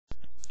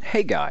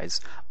Hey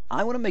guys,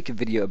 I want to make a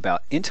video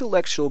about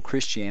intellectual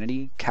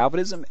Christianity,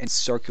 Calvinism, and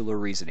circular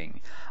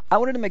reasoning. I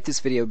wanted to make this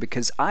video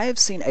because I have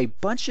seen a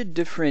bunch of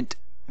different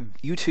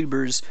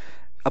YouTubers,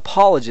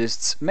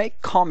 apologists,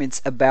 make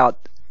comments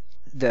about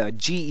the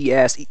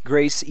GES,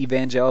 Grace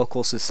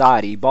Evangelical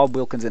Society, Bob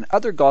Wilkins, and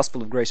other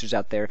Gospel of Gracers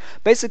out there,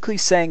 basically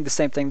saying the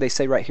same thing they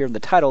say right here in the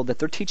title, that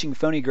they're teaching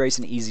phony grace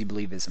and easy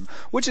believism,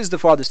 which is the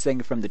farthest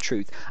thing from the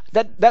truth.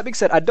 That being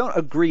said, I don't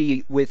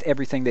agree with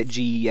everything that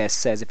GES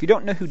says. If you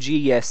don't know who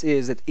GES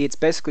is, it's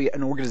basically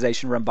an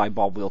organization run by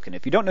Bob Wilkin.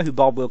 If you don't know who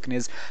Bob Wilkin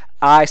is,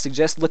 I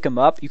suggest look him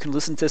up. You can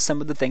listen to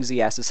some of the things he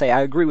has to say.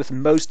 I agree with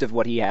most of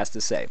what he has to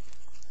say.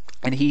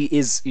 And he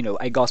is,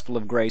 a Gospel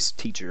of Grace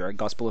teacher, or a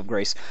Gospel of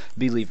Grace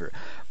believer.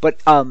 But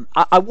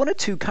I wanted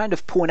to kind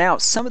of point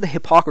out some of the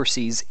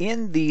hypocrisies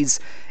in these.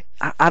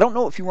 I don't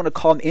know if you want to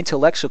call them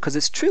intellectual, because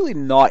it's truly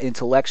not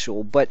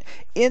intellectual, but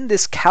in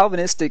this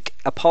Calvinistic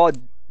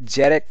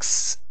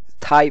apologetics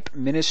type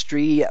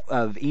ministry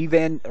of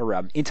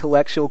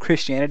intellectual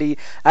Christianity.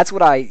 That's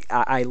what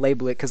I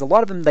label it, because a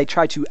lot of them, they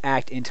try to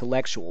act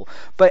intellectual.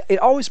 But it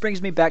always brings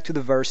me back to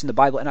the verse in the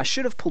Bible, and I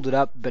should have pulled it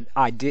up, but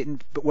I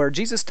didn't. But where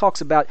Jesus talks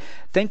about,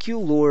 thank you,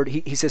 Lord,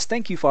 he says,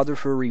 thank you, Father,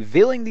 for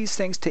revealing these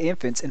things to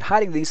infants and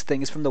hiding these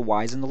things from the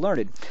wise and the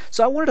learned.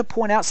 So I wanted to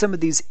point out some of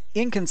these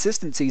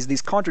inconsistencies,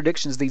 these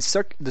contradictions, the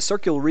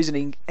circular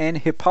reasoning and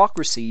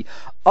hypocrisy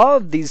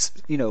of these,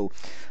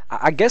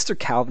 I guess they're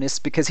Calvinists,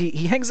 because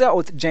he hangs out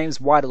with James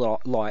White a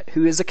lot,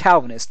 who is a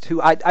Calvinist, who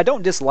I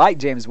don't dislike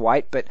James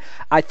White, but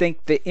I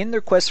think that in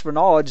their quest for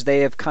knowledge,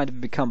 they have kind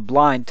of become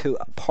blind to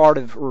part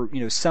of, or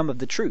some of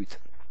the truth.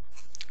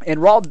 And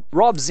Rob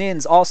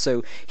Zins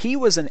also, he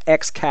was an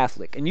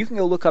ex-Catholic, and you can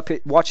go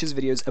watch his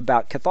videos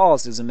about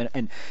Catholicism,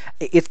 and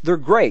they're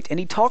great. And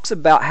he talks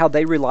about how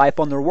they rely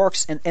upon their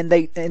works,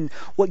 and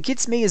what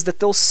gets me is that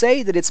they'll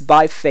say that it's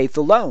by faith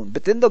alone,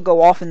 but then they'll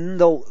go off and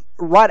they'll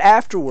right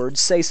afterwards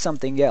say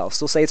something else.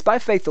 They'll say it's by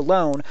faith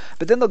alone,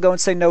 but then they'll go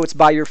and say, no, it's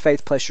by your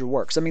faith plus your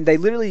works. I mean, they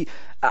literally,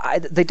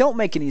 they don't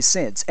make any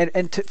sense.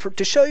 And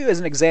to show you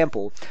as an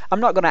example, I'm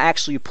not going to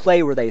actually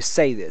play where they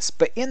say this,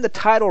 but in the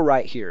title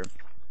right here,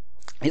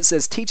 it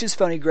says, teaches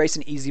phony grace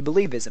and easy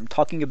believism,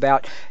 talking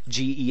about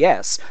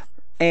GES.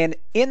 And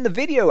in the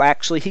video,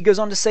 actually, he goes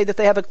on to say that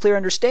they have a clear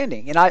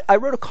understanding. And I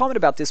wrote a comment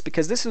about this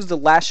because this was the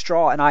last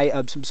straw, and I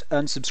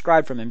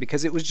unsubscribed from him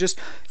because it was just,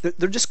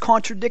 they're just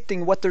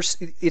contradicting what they're,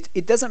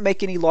 it doesn't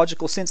make any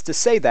logical sense to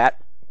say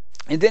that.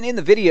 And then in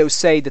the video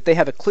say that they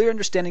have a clear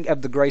understanding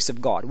of the grace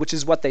of God, which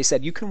is what they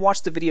said. You can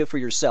watch the video for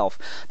yourself.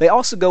 They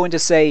also go into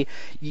say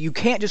you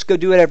can't just go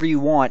do whatever you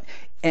want,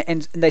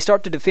 and they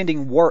start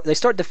defending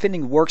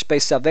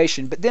works-based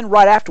salvation. But then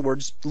right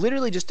afterwards,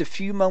 literally just a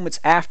few moments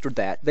after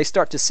that, they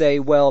start to say,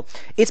 well,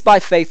 it's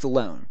by faith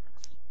alone.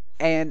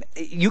 And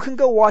you can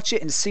go watch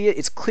it and see it.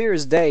 It's clear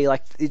as day.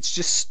 Like, it's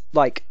just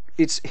like,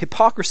 it's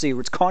hypocrisy, or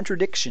it's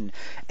contradiction.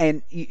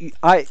 And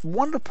I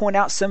wanted to point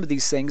out some of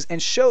these things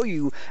and show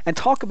you and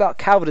talk about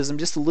Calvinism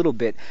just a little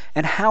bit,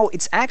 and how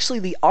it's actually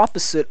the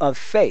opposite of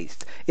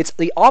faith. It's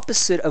the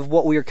opposite of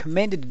what we are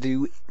commanded to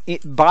do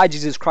by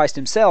Jesus Christ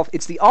himself.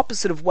 It's the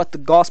opposite of what the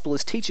gospel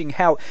is teaching.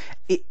 How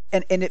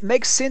and it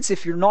makes sense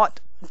if you're not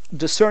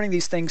discerning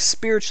these things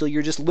spiritually.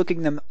 You're just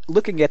looking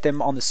at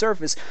them on the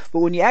surface. But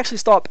when you actually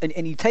stop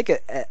and you take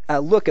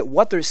a look at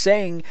what they're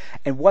saying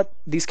and what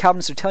these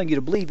Calvinists are telling you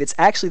to believe, it's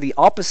actually the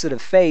opposite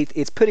of faith.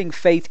 It's putting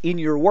faith in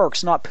your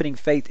works, not putting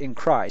faith in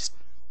Christ.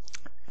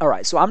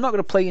 Alright, so I'm not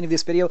going to play any of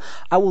this video.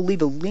 I will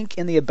leave a link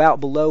in the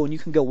about below, and you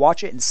can go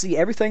watch it and see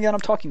everything that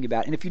I'm talking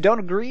about. And if you don't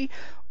agree,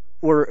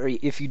 or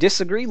if you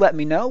disagree, let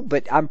me know,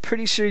 but I'm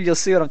pretty sure you'll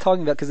see what I'm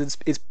talking about, because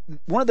it's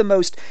one of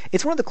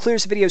the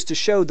clearest videos to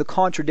show the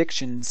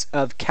contradictions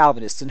of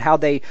Calvinists and how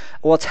they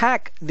will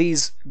attack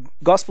these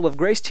Gospel of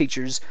Grace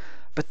teachers,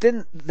 but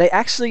then they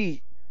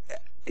actually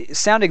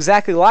sound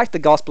exactly like the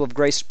Gospel of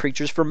Grace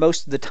preachers for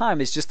most of the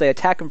time. It's just they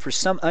attack them for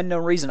some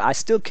unknown reason. I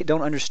still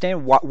don't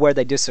understand where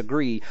they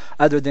disagree,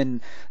 other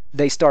than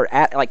they start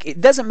like,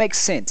 it doesn't make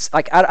sense.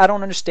 Like, I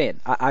don't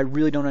understand. I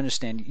really don't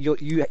understand.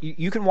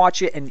 You can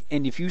watch it, and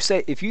if you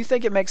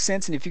think it makes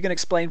sense, and if you can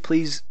explain,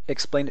 please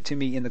explain it to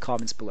me in the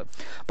comments below.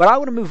 But I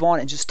want to move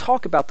on and just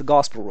talk about the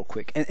gospel real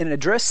quick, and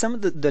address some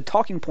of the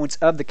talking points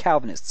of the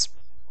Calvinists.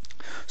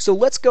 So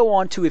let's go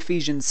on to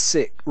Ephesians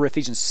 2,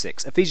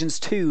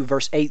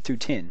 verse 8 through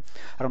 10.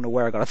 I don't know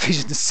where I got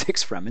Ephesians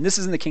 6 from, and this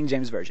is in the King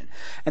James Version.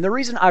 And the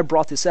reason I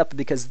brought this up is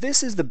because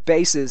this is the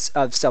basis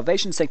of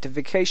salvation,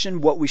 sanctification,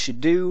 what we should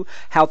do,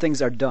 how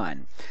things are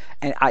done.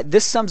 And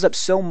this sums up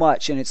so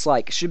much, and it's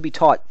like, should be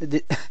taught.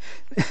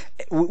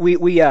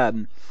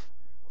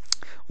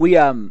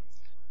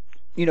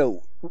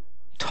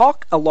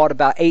 Talk a lot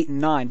about 8 and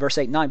 9, verse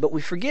 8 and 9, but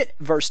we forget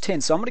verse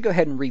 10. So I'm going to go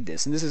ahead and read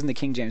this, and this is in the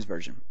King James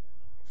Version.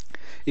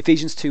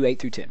 Ephesians 2, 8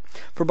 through 10.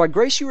 For by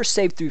grace you are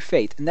saved through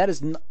faith, and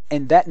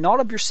that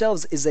not of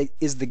yourselves is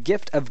the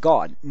gift of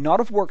God, not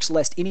of works,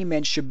 lest any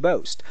man should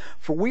boast.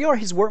 For we are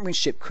his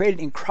workmanship,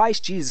 created in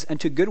Christ Jesus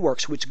unto good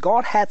works, which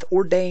God hath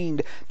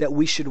ordained that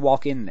we should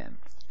walk in them.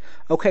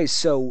 Okay,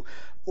 so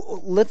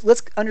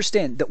let's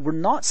understand that we're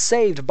not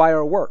saved by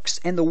our works,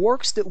 and the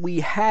works that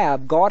we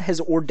have, God has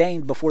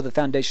ordained before the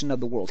foundation of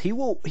the world. He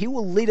will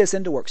lead us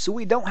into works, so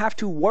we don't have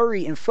to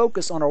worry and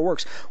focus on our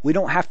works. We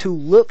don't have to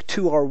look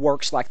to our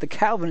works like the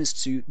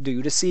Calvinists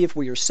do to see if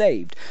we are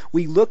saved.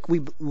 We look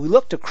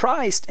to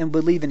Christ and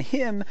believe in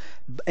Him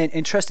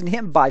and trust in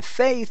Him by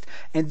faith,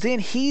 and then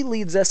He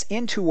leads us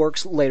into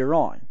works later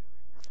on.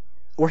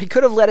 Or He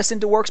could have led us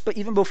into works, but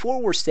even before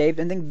we're saved,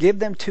 and then give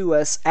them to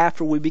us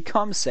after we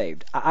become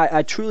saved.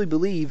 I truly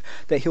believe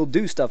that He'll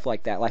do stuff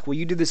like that. Like, well,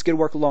 you did this good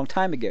work a long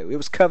time ago. It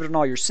was covered in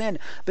all your sin,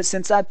 but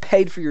since I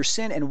paid for your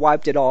sin and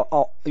wiped it all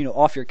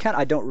off your account,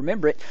 I don't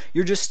remember it.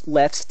 You're just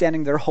left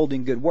standing there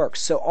holding good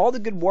works. So all the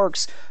good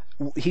works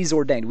He's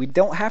ordained. We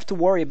don't have to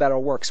worry about our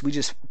works. We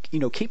just,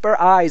 keep our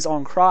eyes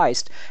on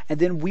Christ, and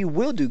then we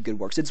will do good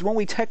works. It's when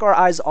we take our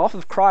eyes off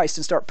of Christ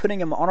and start putting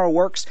them on our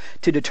works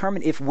to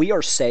determine if we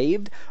are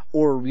saved,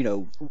 or,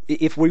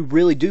 if we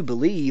really do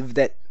believe,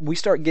 that we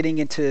start getting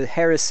into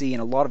heresy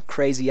and a lot of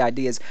crazy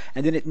ideas,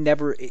 and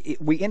then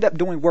we end up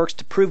doing works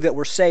to prove that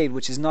we're saved,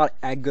 which is not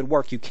a good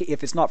work.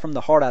 If it's not from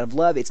the heart out of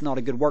love, it's not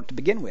a good work to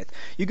begin with.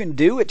 You can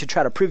do it to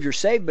try to prove you're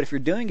saved, but if you're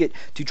doing it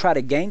to try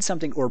to gain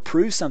something or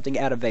prove something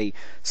out of a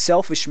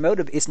selfish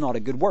motive, it's not a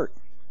good work.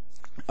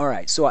 All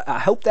right, so I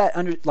hope that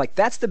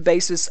that's the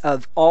basis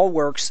of all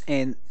works,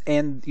 and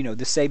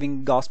the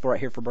saving gospel right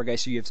here for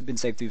Borghese. You have been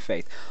saved through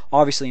faith,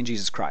 obviously in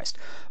Jesus Christ.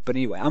 But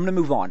anyway, I'm going to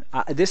move on.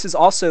 This is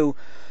also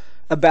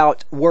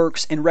about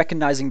works and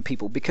recognizing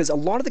people, because a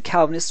lot of the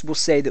Calvinists will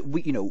say that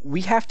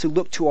we have to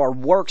look to our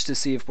works to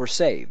see if we're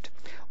saved,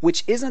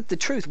 which isn't the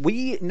truth.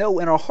 We know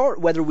in our heart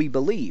whether we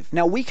believe.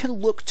 Now, we can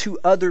look to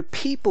other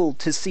people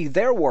to see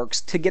their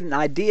works to get an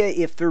idea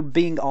if they're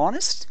being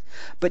honest,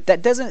 but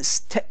that doesn't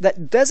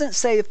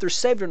say if they're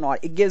saved or not.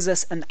 It gives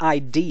us an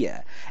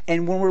idea.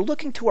 And when we're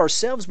looking to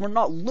ourselves, we're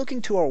not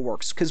looking to our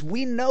works, because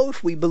we know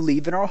if we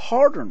believe in our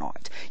heart or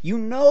not. You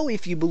know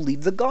if you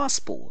believe the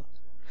gospel.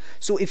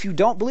 So if you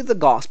don't believe the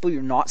gospel,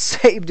 you're not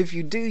saved. If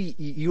you do,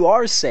 you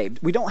are saved.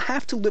 We don't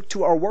have to look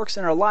to our works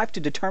in our life to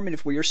determine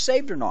if we are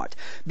saved or not,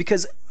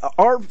 because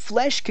our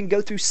flesh can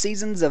go through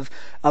seasons of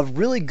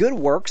really good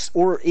works,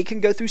 or it can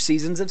go through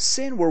seasons of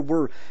sin where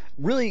we're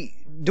really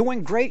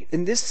doing great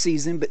in this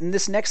season, but in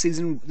this next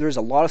season there's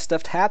a lot of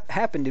stuff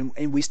happened,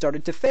 and we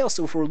started to fail.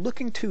 So if we're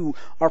looking to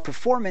our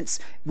performance,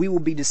 we will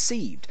be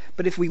deceived.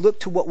 But if we look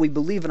to what we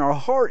believe in our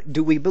heart,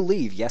 do we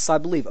believe? Yes, I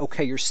believe.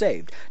 Okay, you're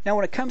saved. Now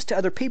when it comes to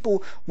other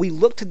people, we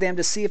look to them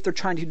to see if they're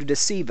trying to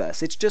deceive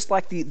us. It's just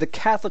like the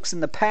Catholics in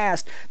the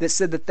past that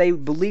said that they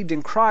believed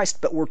in Christ,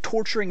 but were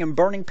torturing and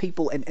burning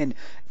people and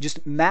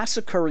just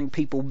massacring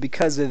people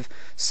because of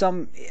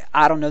some,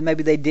 I don't know,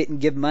 maybe they didn't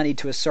give money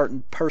to a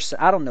certain person.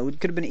 I don't know, it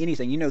could have been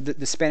anything.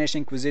 The Spanish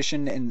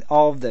Inquisition and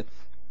all of the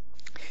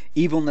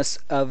evilness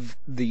of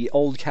the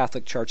old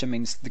Catholic Church. I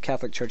mean, the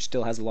Catholic Church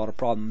still has a lot of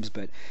problems,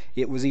 but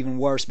it was even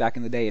worse back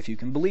in the day, if you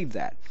can believe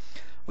that,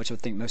 which I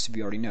think most of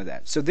you already know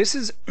that. So this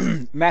is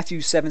Matthew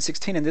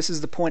 7:16, and this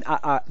is the point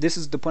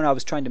I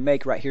was trying to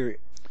make right here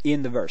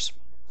in the verse.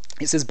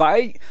 It says,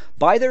 by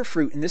their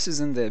fruit, and this is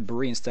in the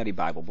Berean Study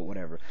Bible, but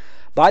whatever.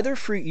 By their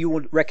fruit you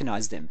will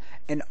recognize them.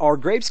 And are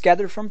grapes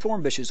gathered from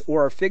thorn bushes,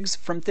 or are figs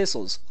from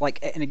thistles?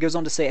 And it goes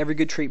on to say, every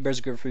good tree bears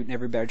good fruit, and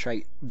every bad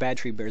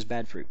tree bears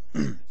bad fruit.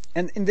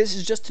 and this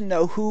is just to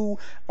know who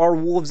are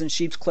wolves in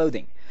sheep's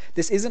clothing.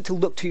 This isn't to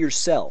look to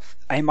yourself.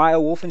 Am I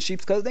a wolf in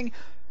sheep's clothing?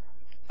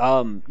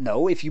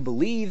 No. If you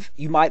believe,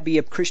 you might be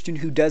a Christian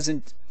who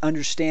doesn't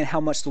understand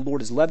how much the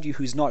Lord has loved you,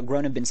 who's not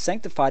grown and been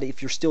sanctified,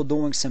 if you're still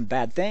doing some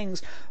bad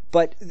things.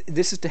 But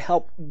this is to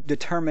help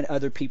determine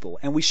other people,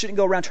 and we shouldn't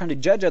go around trying to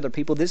judge other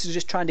people. This is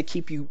just trying to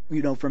keep you,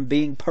 from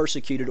being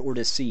persecuted or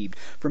deceived,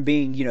 from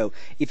being,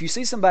 if you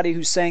see somebody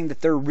who's saying that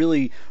they're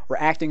really, or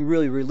acting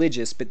really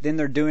religious, but then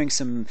they're doing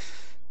some,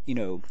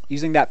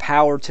 using that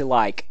power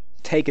to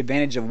take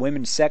advantage of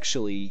women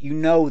sexually, you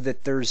know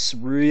that there's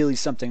really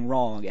something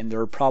wrong, and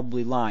they're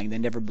probably lying. They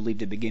never believed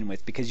to begin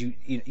with, because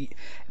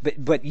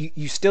but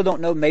you still don't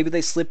know. Maybe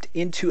they slipped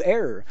into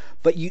error.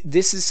 But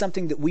this is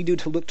something that we do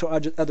to look to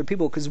other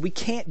people, because we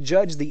can't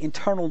judge the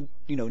internal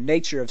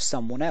nature of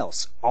someone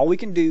else. All we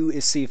can do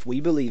is see if we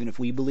believe, and if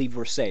we believe,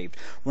 we're saved.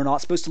 We're not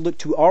supposed to look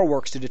to our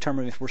works to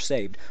determine if we're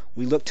saved.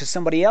 We look to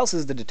somebody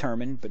else's to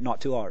determine, but not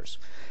to ours.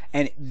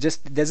 And it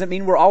just doesn't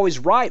mean we're always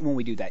right when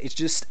we do that. It's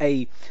just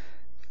a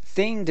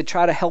thing to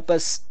try to help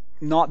us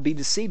not be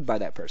deceived by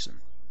that person.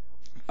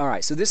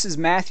 Alright, so this is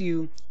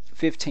Matthew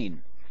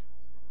 15.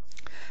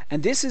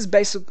 And this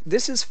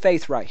is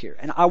faith right here.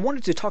 And I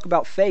wanted to talk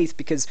about faith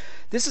because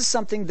this is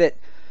something that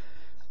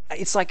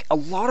it's like a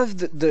lot of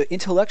the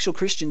intellectual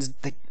Christians,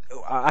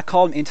 I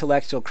call them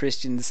intellectual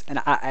Christians, and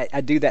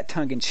I do that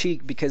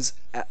tongue-in-cheek because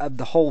of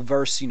the whole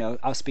verse. I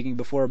was speaking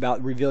before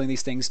about revealing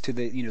these things to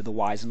the the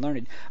wise and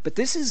learned. But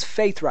this is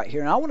faith right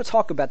here, and I want to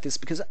talk about this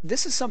because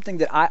this is something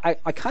that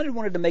I kind of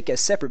wanted to make a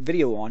separate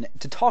video on,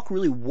 to talk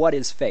really what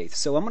is faith.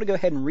 So I'm going to go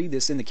ahead and read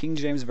this in the King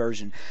James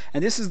Version,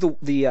 and this is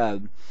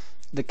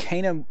the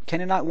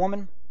Canaanite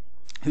woman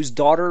whose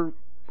daughter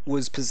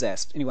was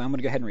possessed. Anyway, I'm going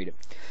to go ahead and read it.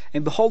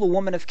 And behold, a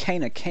woman of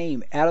Canaan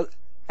came out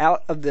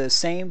out of the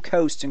same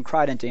coast and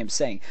cried unto him,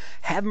 saying,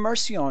 Have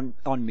mercy on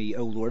me,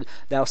 O Lord,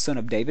 thou son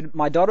of David.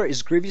 My daughter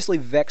is grievously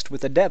vexed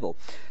with a devil.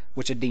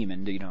 Which a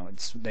demon,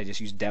 they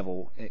just use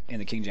devil in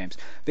the King James.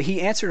 But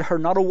he answered her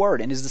not a word,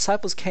 and his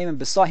disciples came and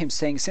besought him,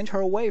 saying, Send her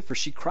away, for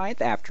she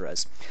crieth after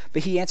us.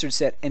 But he answered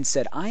and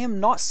said, I am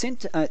not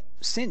sent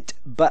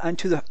but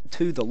unto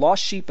the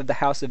lost sheep of the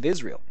house of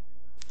Israel.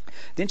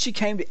 Then she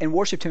came and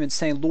worshipped him, and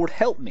saying, Lord,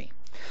 help me.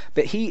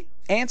 But he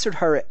answered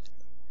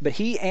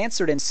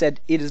and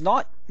said, It is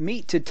not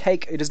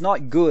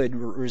good,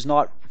 or is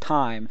not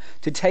time,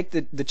 to take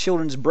the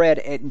children's bread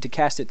and to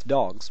cast it to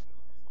dogs.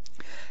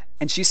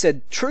 And she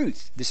said,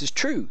 Truth, this is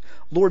true,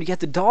 Lord, yet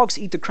the dogs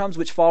eat the crumbs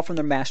which fall from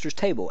their master's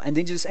table. And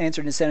then Jesus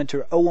answered and said unto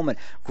her, O woman,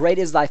 great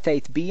is thy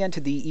faith, be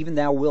unto thee even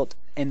thou wilt.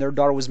 And their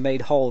daughter was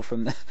made whole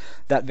from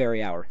that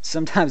very hour.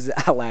 Sometimes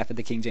I laugh at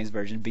the King James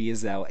Version, be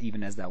as thou,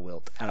 even as thou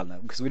wilt. I don't know,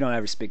 because we don't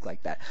ever speak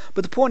like that.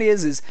 But the point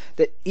is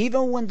that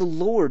even when the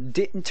Lord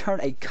didn't turn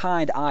a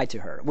kind eye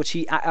to her, which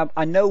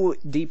I know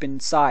deep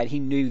inside he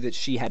knew that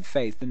she had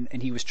faith,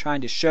 and he was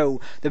trying to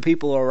show the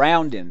people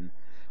around him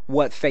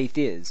what faith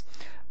is.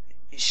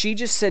 She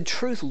just said,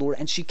 Truth, Lord,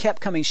 and she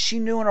kept coming. She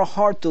knew in her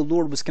heart the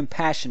Lord was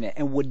compassionate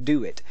and would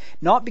do it.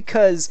 Not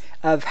because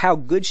of how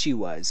good she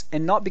was,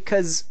 and not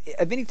because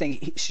of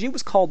anything. She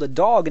was called a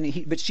dog,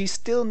 but she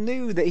still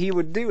knew that he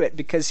would do it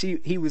because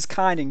he was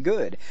kind and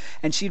good.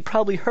 And she'd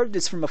probably heard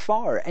this from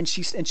afar, and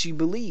she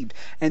believed.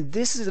 And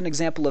this is an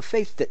example of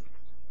faith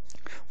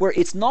where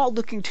it's not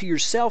looking to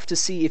yourself to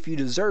see if you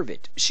deserve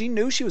it. She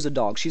knew she was a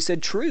dog. She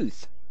said,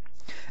 Truth.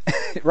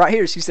 Right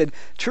here, she said,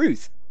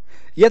 Truth.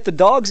 Yet the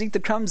dogs eat the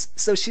crumbs.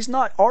 So she's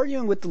not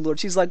arguing with the Lord.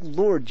 She's like,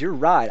 Lord, you're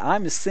right.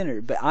 I'm a sinner,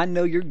 but I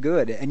know you're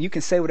good, and you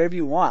can say whatever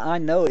you want. I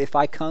know if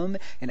I come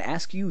and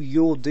ask you,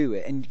 you'll do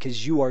it, and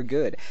because you are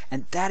good.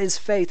 And that is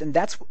faith, and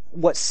that's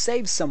what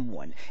saves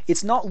someone.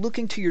 It's not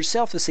looking to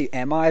yourself to say,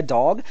 am I a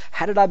dog?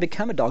 How did I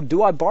become a dog?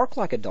 Do I bark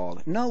like a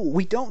dog? No,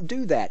 we don't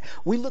do that.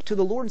 We look to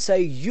the Lord and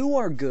say, you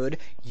are good.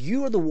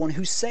 You are the one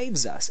who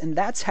saves us. And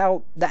that's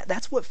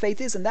what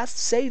faith is, and that's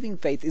saving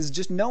faith, is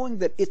just knowing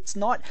that it's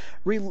not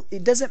real.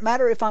 It doesn't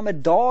matter if I'm a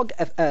dog,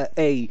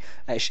 a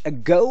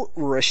goat,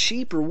 or a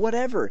sheep, or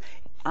whatever.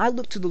 I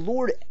look to the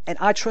Lord and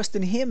I trust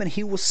in Him, and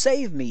He will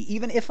save me,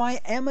 even if I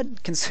am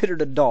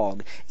considered a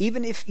dog.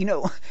 Even if,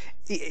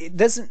 it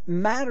doesn't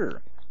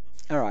matter.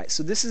 All right,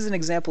 so this is an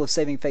example of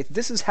saving faith.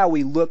 This is how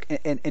we look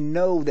and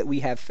know that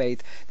we have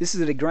faith. This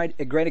is a great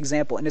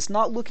example. And it's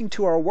not looking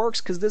to our works,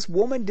 because this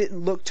woman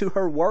didn't look to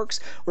her works,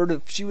 or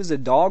if she was a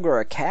dog or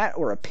a cat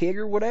or a pig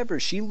or whatever.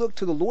 She looked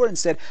to the Lord and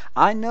said,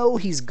 I know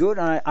He's good,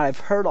 and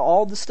I've heard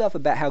all the stuff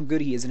about how good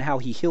He is and how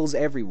He heals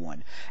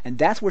everyone. And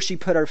that's where she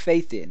put her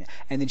faith in.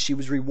 And then she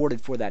was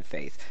rewarded for that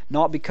faith.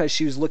 Not because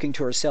she was looking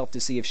to herself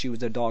to see if she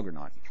was a dog or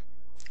not.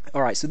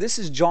 All right, so this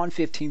is John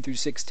 15 through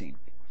 16.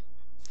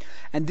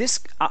 And this,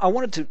 I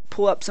wanted to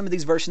pull up some of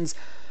these verses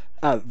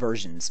about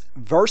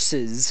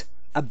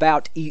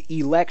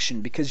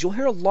election, because you'll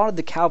hear a lot of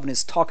the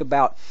Calvinists talk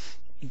about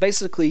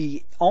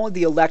basically only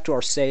the elect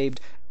are saved.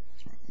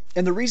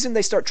 And the reason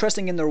they start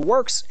trusting in their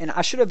works, and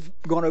I should have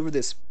gone over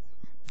this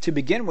to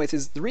begin with,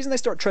 is the reason they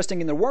start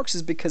trusting in their works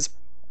is because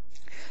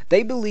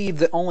they believe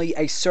that only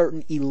a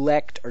certain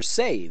elect are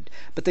saved,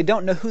 but they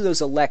don't know who those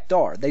elect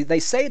are. They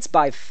say it's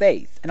by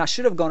faith, and I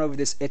should have gone over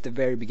this at the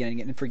very beginning,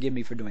 and forgive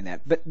me for doing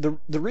that. But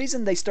the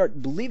reason they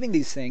start believing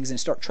these things and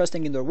start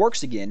trusting in their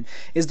works again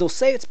is they'll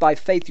say it's by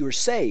faith you are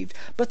saved,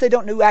 but they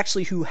don't know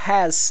actually who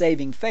has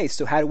saving faith.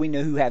 So how do we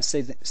know who has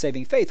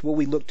saving faith? Well,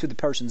 we look to the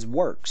person's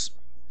works.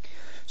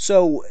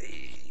 So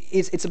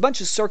it's a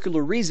bunch of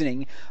circular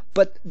reasoning,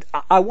 but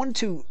I wanted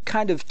to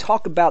kind of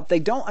talk about, they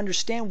don't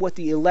understand what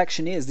the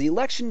election is. The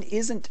election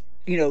isn't,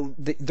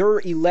 they're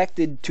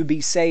elected to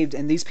be saved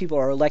and these people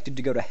are elected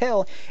to go to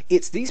hell.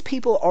 It's these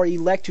people are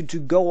elected to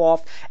go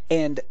off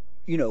and,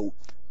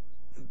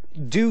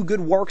 do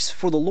good works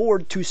for the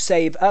Lord to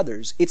save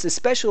others. It's a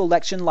special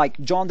election, like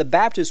John the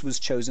Baptist was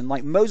chosen,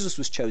 like Moses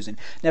was chosen.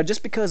 Now,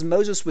 just because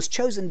Moses was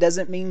chosen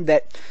doesn't mean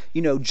that,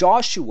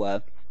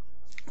 Joshua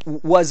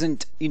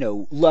wasn't,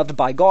 loved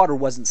by God or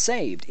wasn't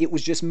saved. It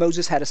was just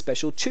Moses had a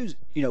special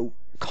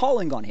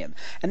calling on him.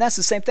 And that's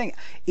the same thing.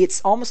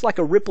 It's almost like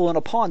a ripple in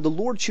a pond. The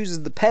Lord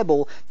chooses the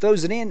pebble,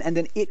 throws it in, and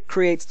then it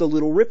creates the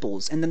little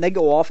ripples. And then they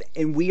go off,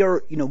 and we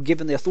are,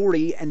 given the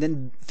authority, and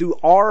then through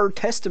our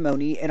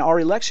testimony and our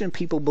election,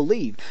 people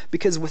believe.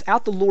 Because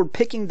without the Lord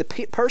picking the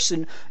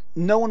person,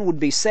 no one would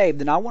be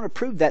saved. And I want to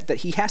prove that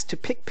He has to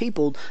pick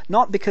people,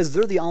 not because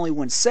they're the only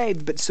ones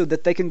saved, but so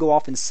that they can go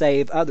off and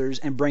save others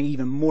and bring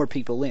even more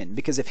people in.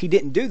 Because if He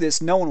didn't do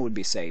this, no one would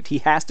be saved. He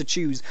has to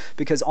choose,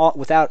 because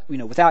without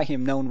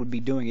Him, no one would be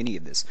doing any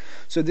of this.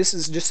 So this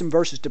is just some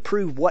verses to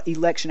prove what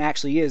election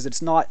actually is.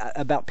 It's not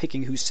about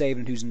picking who's saved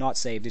and who's not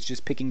saved. It's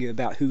just picking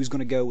about who's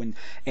going to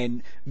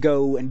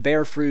go and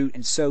bear fruit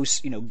and sow,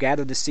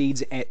 gather the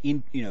seeds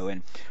and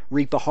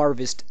reap a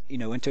harvest,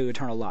 into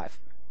eternal life.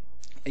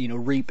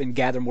 Reap and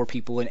gather more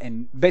people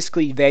and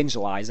basically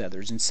evangelize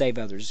others and save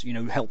others,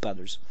 help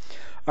others.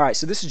 All right,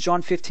 so this is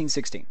John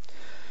 15:16.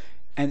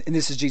 And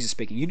this is Jesus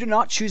speaking. You did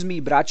not choose me,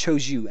 but I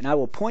chose you, and I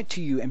will point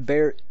to you and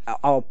bear.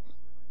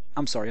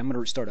 I'm sorry, I'm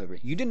going to start over.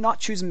 You did not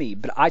choose me,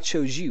 but I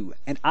chose you,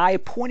 and I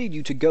appointed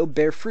you to go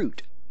bear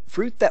fruit,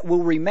 fruit that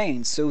will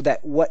remain, so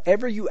that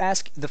whatever you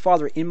ask the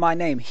Father in my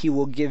name, he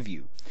will give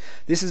you.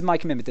 This is my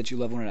commandment, that you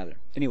love one another.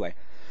 Anyway,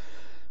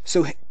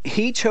 so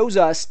he chose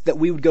us that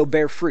we would go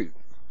bear fruit.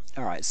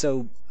 All right,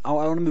 so I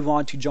want to move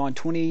on to John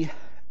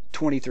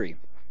 20:23.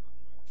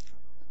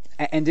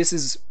 And this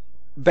is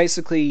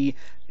basically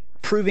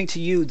proving to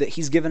you that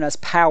he's given us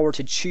power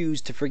to choose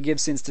to forgive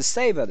sins, to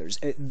save others,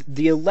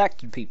 the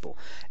elected people.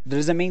 That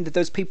doesn't mean that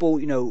those people,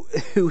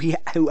 who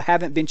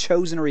haven't been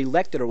chosen or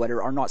elected or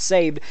whatever are not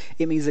saved.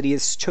 It means that he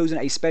has chosen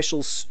a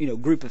special,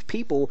 group of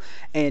people,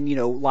 and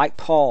like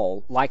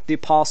Paul, like the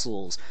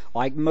apostles,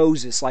 like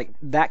Moses, like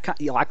that kind,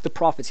 like the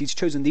prophets. He's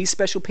chosen these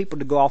special people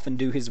to go off and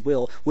do his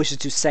will, which is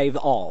to save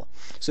all.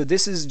 So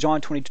this is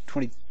John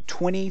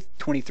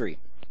 20:23.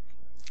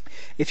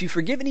 If you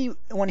forgive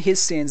anyone his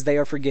sins, they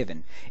are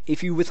forgiven.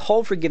 If you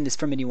withhold forgiveness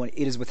from anyone,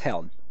 it is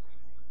withheld.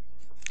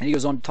 And he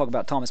goes on to talk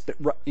about Thomas, but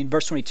in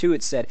verse 22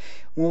 it said,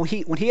 when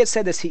he had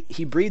said this,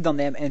 he breathed on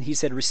them and he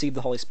said, receive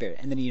the Holy Spirit.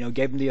 And then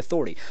gave them the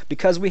authority.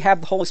 Because we have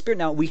the Holy Spirit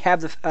now, we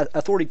have the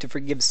authority to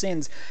forgive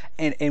sins,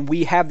 and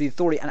we have the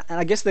authority. And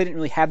I guess they didn't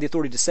really have the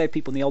authority to save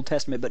people in the Old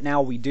Testament, but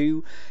now we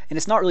do. And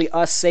it's not really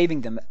us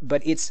saving them,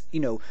 but it's,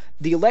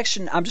 the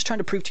election. I'm just trying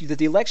to prove to you that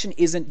the election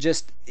isn't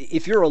just,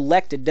 if you're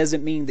elected,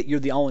 doesn't mean that you're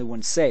the only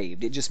one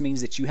saved. It just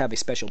means that you have a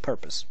special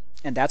purpose.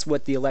 And that's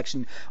what the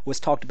election was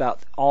talked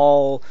about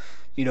all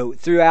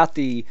throughout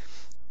the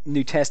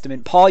New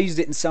Testament. Paul used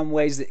it in some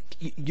ways that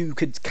you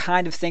could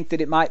kind of think that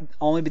it might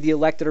only be the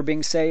elected are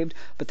being saved,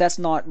 but that's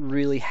not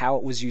really how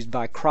it was used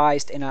by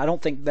Christ, and I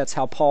don't think that's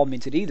how Paul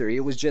meant it either.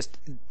 It was just,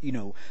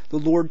 the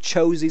Lord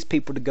chose these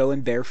people to go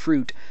and bear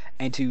fruit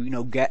and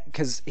to, get,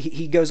 because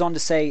he goes on to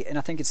say, and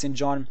I think it's in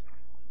John,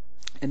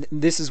 and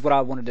this is what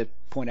I wanted to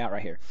point out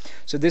right here.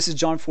 So this is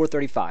John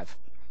 4:35.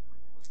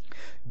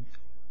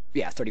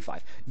 Yeah,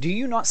 35. Do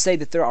you not say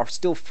that there are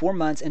still 4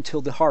 months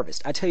until the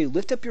harvest? I tell you,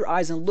 lift up your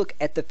eyes and look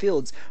at the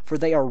fields, for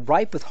they are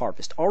ripe with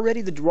harvest.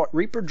 Already the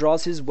reaper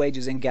draws his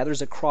wages and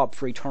gathers a crop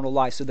for eternal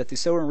life, so that the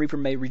sower and reaper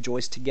may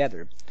rejoice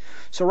together.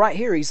 So right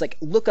here, he's like,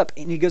 look up,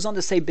 and he goes on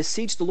to say,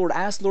 beseech the Lord,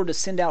 ask the Lord to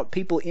send out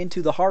people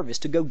into the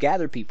harvest, to go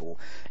gather people.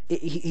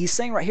 He's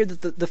saying right here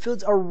that the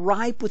fields are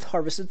ripe with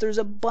harvest, that there's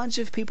a bunch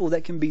of people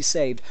that can be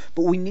saved,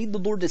 but we need the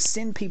Lord to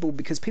send people,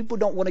 because people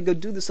don't want to go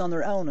do this on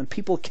their own, and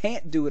people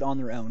can't do it on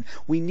their own.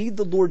 We need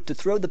the Lord to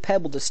throw the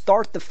pebble, to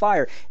start the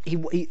fire.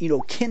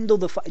 Kindle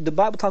the fire. The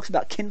Bible talks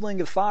about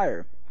kindling a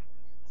fire.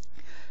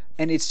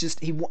 And it's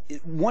just,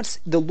 once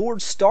the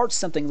Lord starts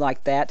something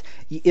like that,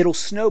 it'll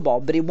snowball,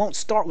 but it won't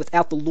start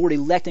without the Lord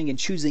electing and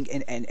choosing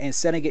and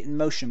setting it in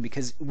motion,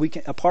 because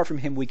apart from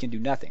him, we can do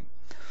nothing.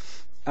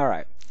 All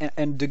right.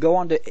 And to go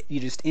on to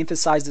just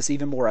emphasize this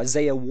even more,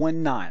 Isaiah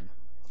 1:9.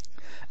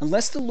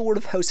 Unless the Lord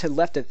of hosts had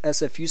left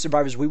us a few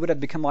survivors, we would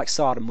have become like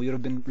Sodom. We would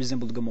have been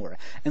resembled Gomorrah.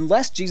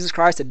 Unless Jesus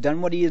Christ had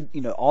done what he had,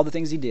 all the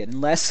things he did,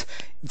 unless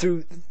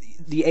through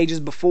the ages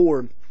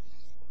before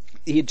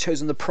he had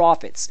chosen the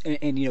prophets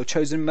and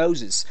chosen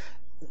Moses,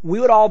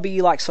 we would all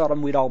be like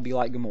Sodom. We'd all be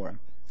like Gomorrah.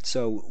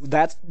 So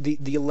that's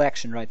the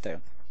election right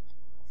there.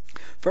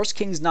 1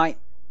 Kings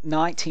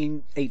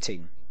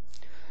 19:18.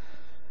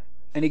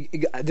 And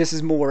this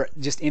is more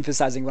just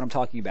emphasizing what I'm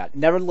talking about.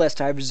 Nevertheless,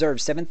 I have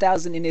reserved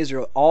 7,000 in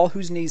Israel, all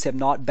whose knees have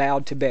not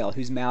bowed to Baal,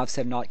 whose mouths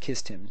have not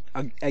kissed him.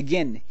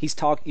 Again, he's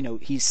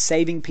he's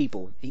saving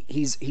people.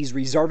 He's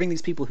reserving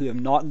these people who have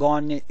not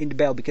gone into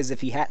Baal, because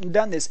if he hadn't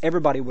done this,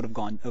 everybody would have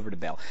gone over to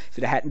Baal if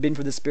it hadn't been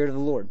for the Spirit of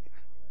the Lord.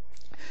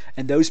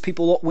 And those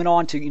people went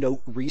on to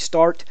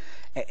restart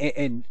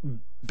and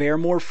bear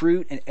more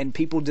fruit, and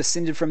people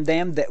descended from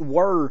them that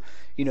were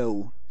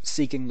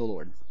seeking the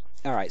Lord.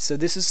 All right, so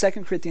this is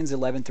 2 Corinthians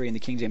 11:3 in the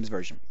King James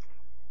Version.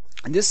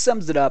 And this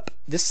sums it up.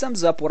 This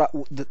sums up what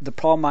the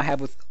problem I have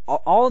with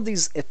all of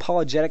these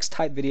apologetics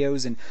type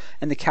videos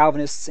and the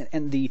Calvinists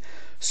and the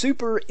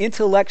super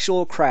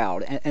intellectual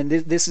crowd. And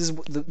this is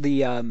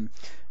the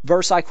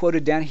verse I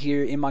quoted down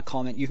here in my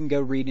comment. You can go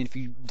read, and if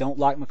you don't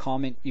like my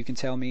comment, you can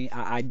tell me.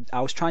 I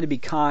was trying to be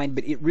kind,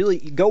 but it really,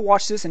 go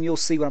watch this and you'll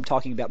see what I'm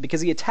talking about,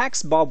 because he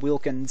attacks Bob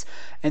Wilkins,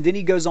 and then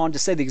he goes on to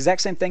say the exact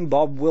same thing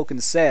Bob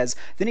Wilkins says.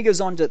 Then he goes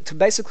on to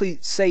basically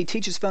say he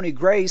teaches phony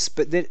grace,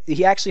 but that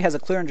he actually has a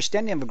clear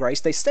understanding of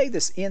grace. They say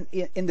this in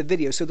the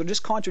video, so they're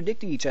just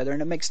contradicting each other,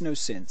 and it makes no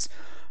sense.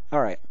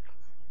 All right.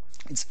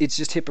 It's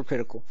just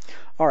hypocritical.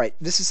 All right,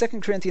 this is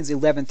 2 Corinthians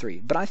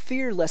 11:3. But I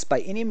fear lest by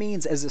any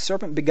means, as the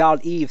serpent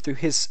beguiled Eve through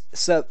his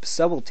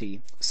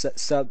subtlety,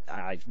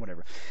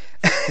 whatever.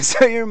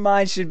 So your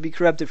mind should be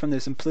corrupted from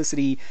the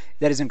simplicity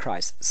that is in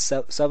Christ.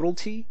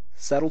 Subtlety,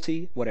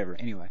 whatever.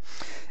 Anyway,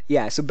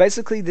 yeah. So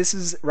basically, this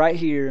is right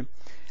here.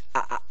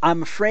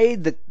 I'm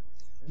afraid that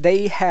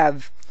they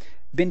have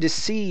been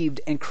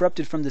deceived and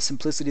corrupted from the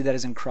simplicity that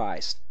is in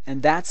Christ,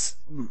 and that's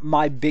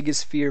my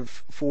biggest fear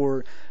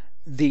for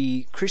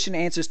the Christian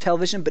Answers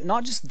television, but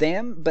not just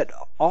them, but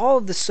all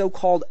of the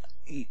so-called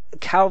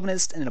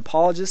Calvinists and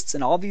apologists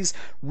and all these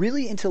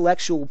really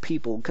intellectual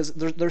people, because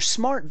they're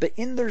smart, but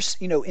in their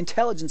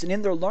intelligence and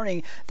in their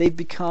learning, they've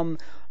become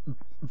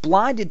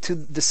blinded to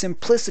the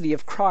simplicity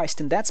of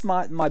Christ, and that's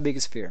my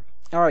biggest fear.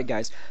 All right,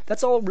 guys,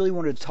 that's all I really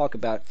wanted to talk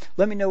about.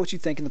 Let me know what you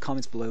think in the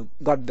comments below.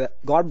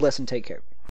 God bless and take care.